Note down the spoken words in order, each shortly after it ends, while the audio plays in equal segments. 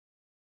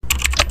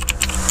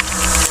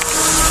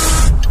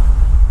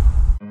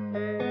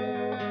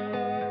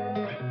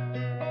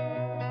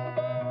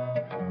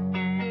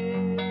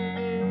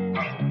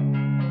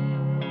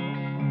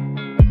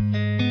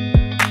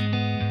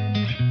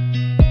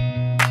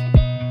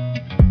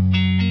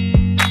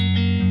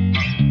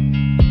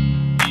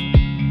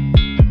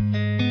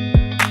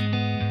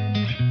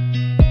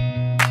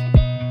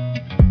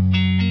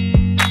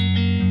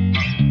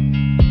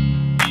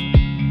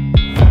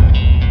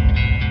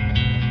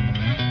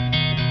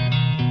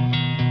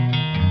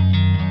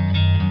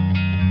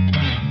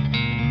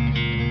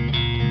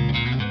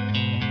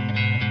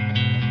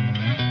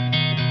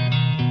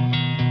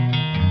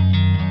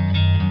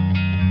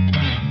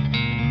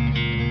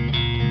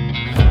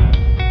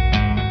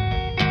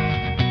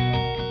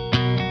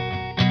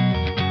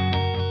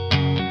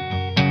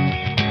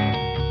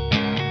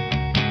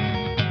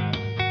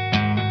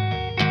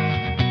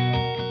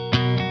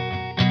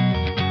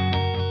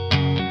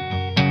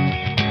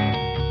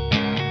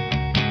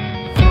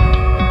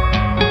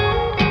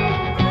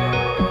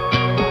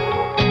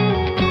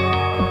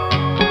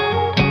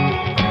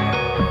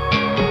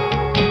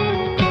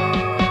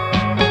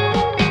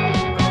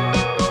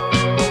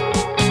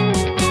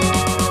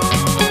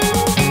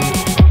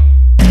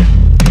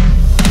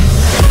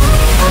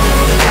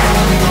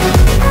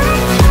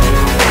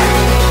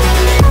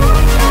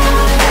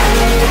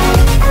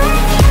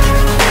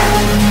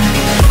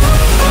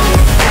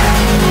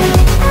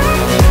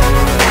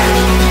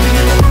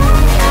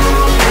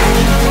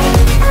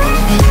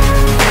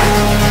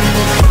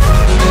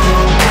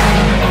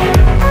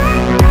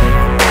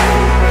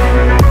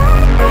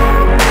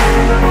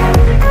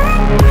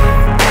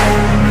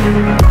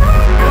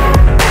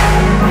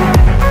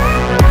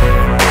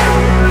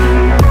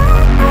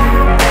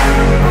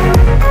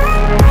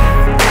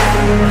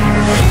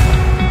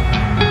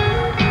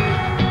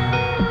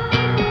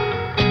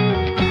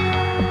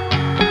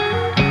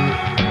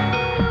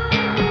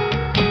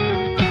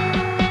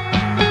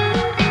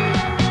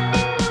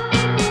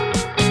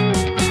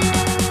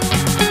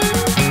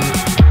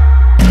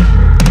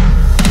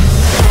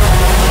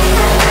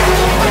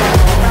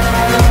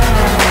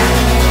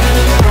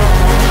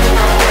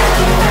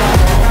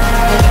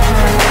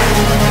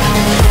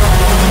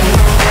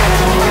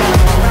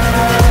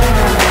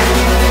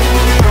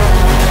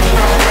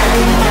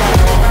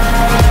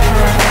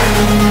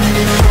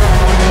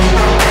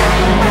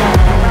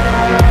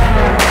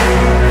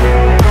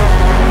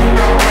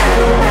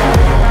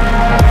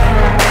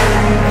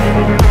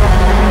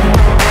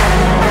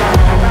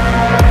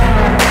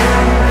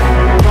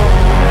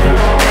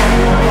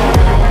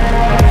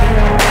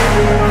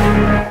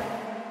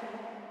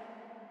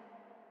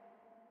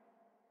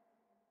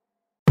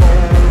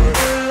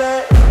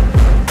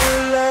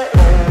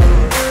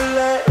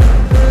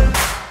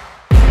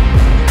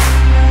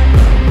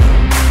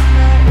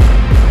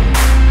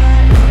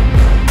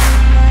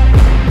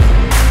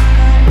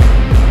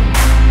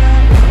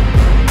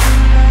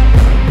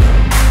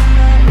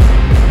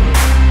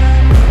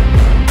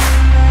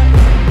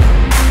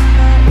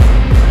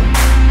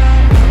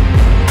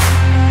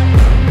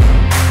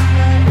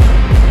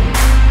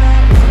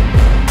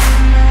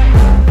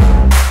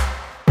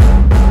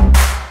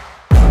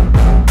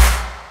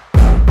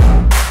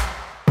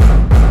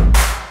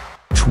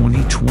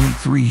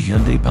2023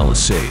 Hyundai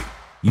Palisade.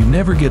 You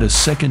never get a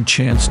second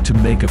chance to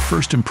make a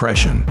first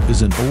impression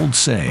is an old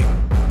saying,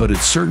 but it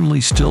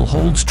certainly still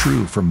holds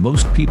true for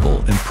most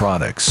people and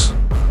products.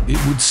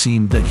 It would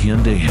seem that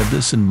Hyundai had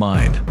this in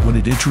mind when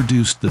it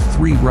introduced the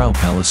 3-row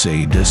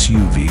Palisade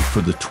SUV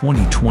for the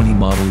 2020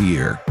 model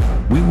year.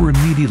 We were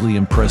immediately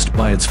impressed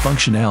by its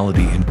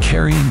functionality in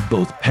carrying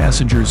both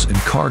passengers and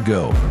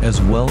cargo,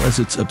 as well as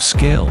its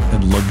upscale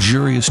and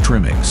luxurious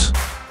trimmings.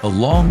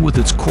 Along with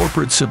its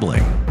corporate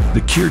sibling,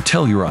 the Kia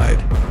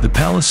Telluride, the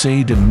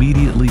Palisade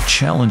immediately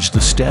challenged the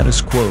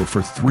status quo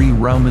for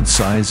 3-row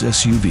mid-size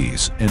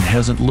SUVs and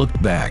hasn't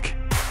looked back.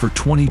 For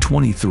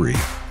 2023,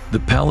 the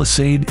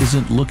Palisade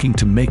isn't looking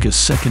to make a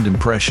second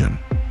impression.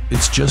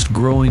 It's just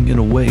growing in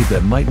a way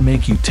that might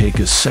make you take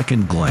a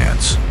second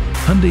glance.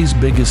 Hyundai's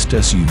biggest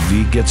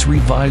SUV gets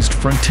revised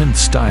front-end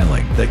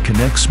styling that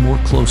connects more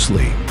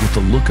closely with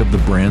the look of the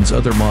brand's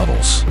other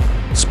models.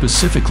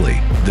 Specifically,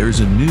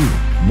 there's a new,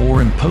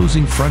 more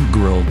imposing front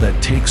grille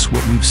that takes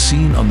what we've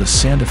seen on the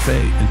Santa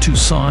Fe and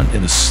Tucson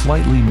in a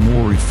slightly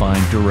more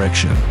refined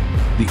direction.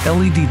 The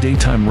LED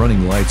daytime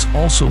running lights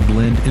also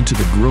blend into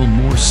the grille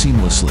more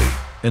seamlessly,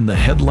 and the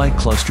headlight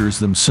clusters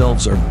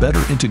themselves are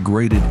better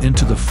integrated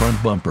into the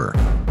front bumper.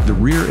 The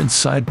rear and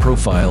side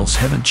profiles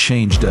haven't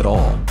changed at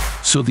all,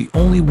 so the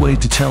only way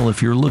to tell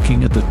if you're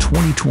looking at the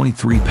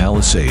 2023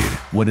 Palisade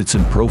when it's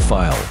in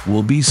profile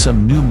will be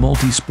some new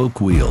multi-spoke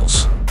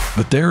wheels.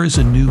 But there is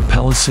a new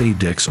Palisade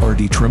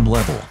XRD trim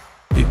level.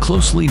 It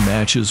closely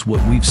matches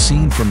what we've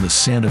seen from the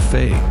Santa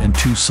Fe and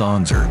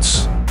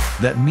Tucson's.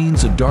 That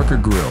means a darker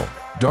grille,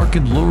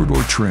 darkened lower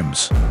door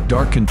trims,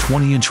 darkened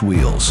 20-inch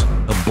wheels,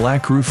 a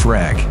black roof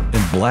rack,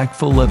 and black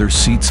faux leather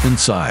seats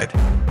inside.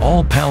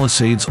 All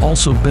Palisades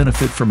also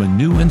benefit from a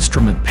new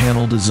instrument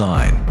panel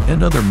design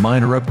and other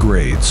minor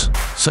upgrades,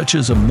 such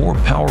as a more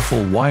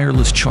powerful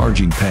wireless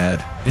charging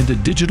pad and a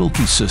digital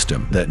key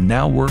system that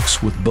now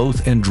works with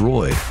both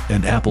Android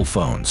and Apple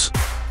phones.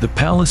 The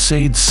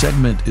Palisade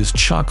segment is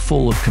chock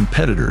full of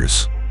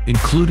competitors,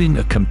 including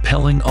a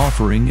compelling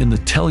offering in the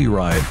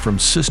Telluride from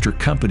sister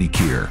company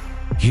Kia.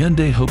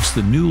 Hyundai hopes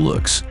the new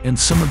looks and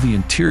some of the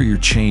interior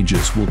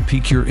changes will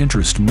pique your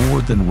interest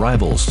more than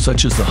rivals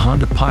such as the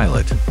Honda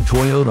Pilot,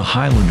 Toyota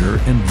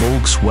Highlander, and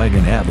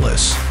Volkswagen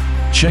Atlas.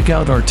 Check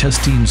out our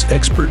test team's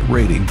expert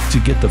rating to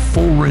get the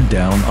full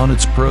rundown on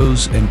its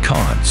pros and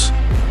cons.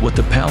 What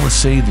the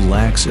Palisade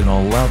lacks in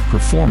all-out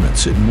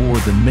performance, it more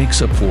than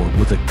makes up for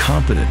with a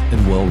competent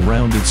and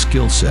well-rounded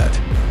skill set.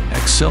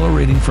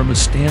 Accelerating from a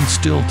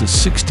standstill to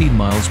 60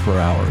 miles per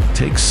hour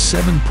takes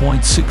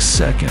 7.6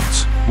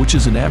 seconds, which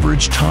is an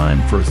average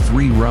time for a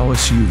 3-row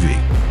SUV.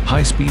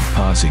 High-speed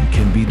passing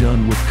can be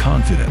done with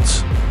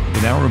confidence.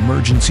 In our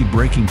emergency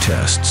braking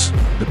tests,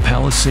 the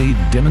Palisade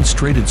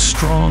demonstrated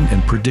strong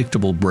and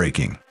predictable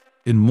braking.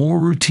 In more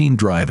routine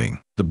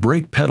driving, the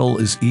brake pedal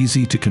is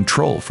easy to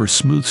control for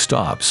smooth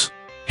stops.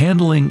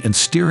 Handling and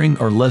steering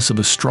are less of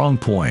a strong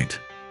point,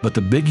 but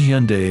the big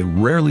Hyundai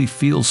rarely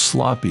feels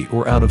sloppy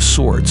or out of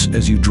sorts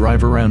as you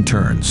drive around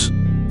turns.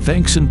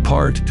 Thanks in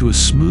part to a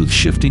smooth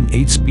shifting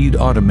 8-speed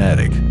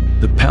automatic,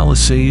 the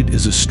Palisade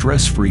is a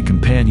stress-free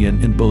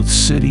companion in both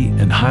city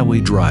and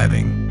highway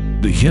driving.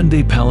 The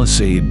Hyundai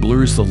Palisade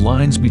blurs the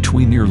lines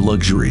between your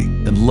luxury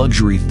and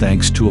luxury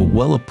thanks to a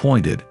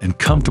well-appointed and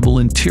comfortable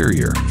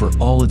interior for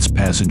all its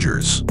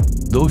passengers.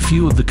 Though a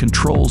few of the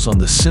controls on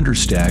the center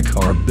stack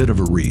are a bit of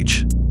a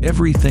reach,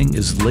 everything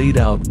is laid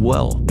out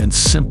well and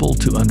simple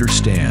to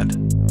understand.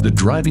 The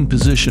driving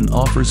position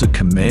offers a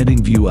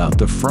commanding view out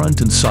the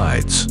front and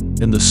sides,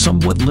 and the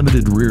somewhat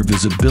limited rear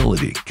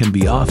visibility can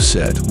be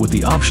offset with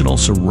the optional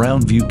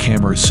surround view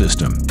camera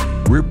system.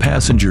 Rear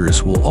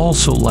passengers will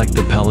also like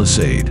the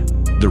Palisade.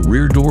 The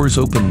rear doors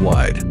open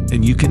wide,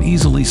 and you can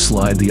easily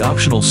slide the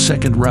optional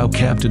second-row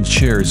captain's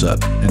chairs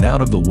up and out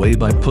of the way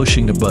by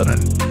pushing a button.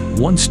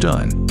 Once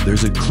done,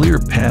 there's a clear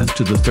path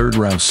to the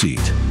third-row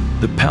seat.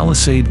 The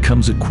Palisade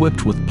comes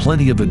equipped with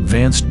plenty of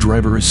advanced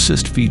driver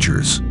assist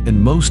features, and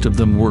most of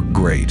them work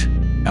great.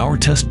 Our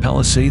test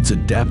Palisade's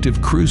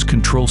adaptive cruise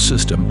control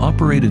system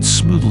operated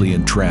smoothly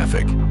in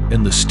traffic,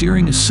 and the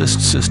steering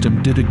assist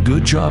system did a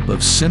good job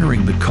of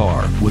centering the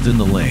car within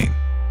the lane.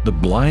 The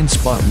blind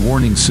spot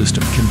warning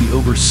system can be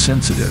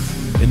oversensitive,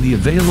 and the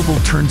available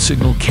turn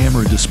signal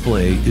camera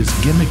display is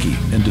gimmicky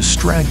and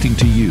distracting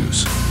to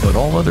use, but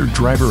all other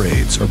driver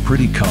aids are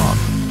pretty calm.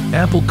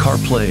 Apple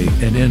CarPlay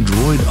and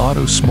Android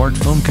Auto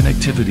smartphone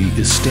connectivity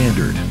is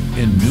standard,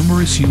 and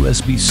numerous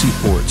USB-C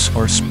ports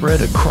are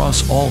spread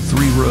across all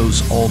 3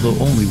 rows, although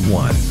only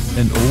one,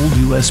 an old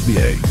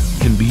USB-A,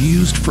 can be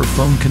used for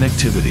phone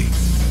connectivity.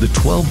 The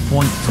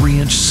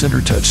 12.3-inch center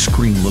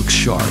touchscreen looks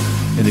sharp,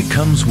 and it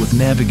comes with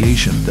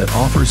navigation that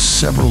offers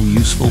several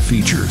useful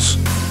features.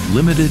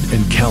 Limited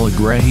and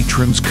Calligraphy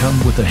trims come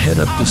with a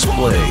head-up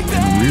display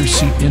and rear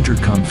seat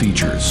intercom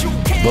features.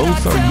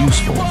 Both are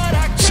useful.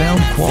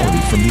 Sound quality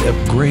from the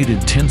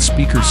upgraded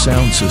 10-speaker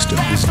sound system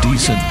is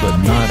decent but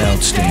not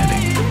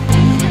outstanding.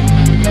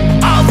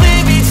 I'll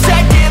live each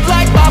second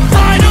like my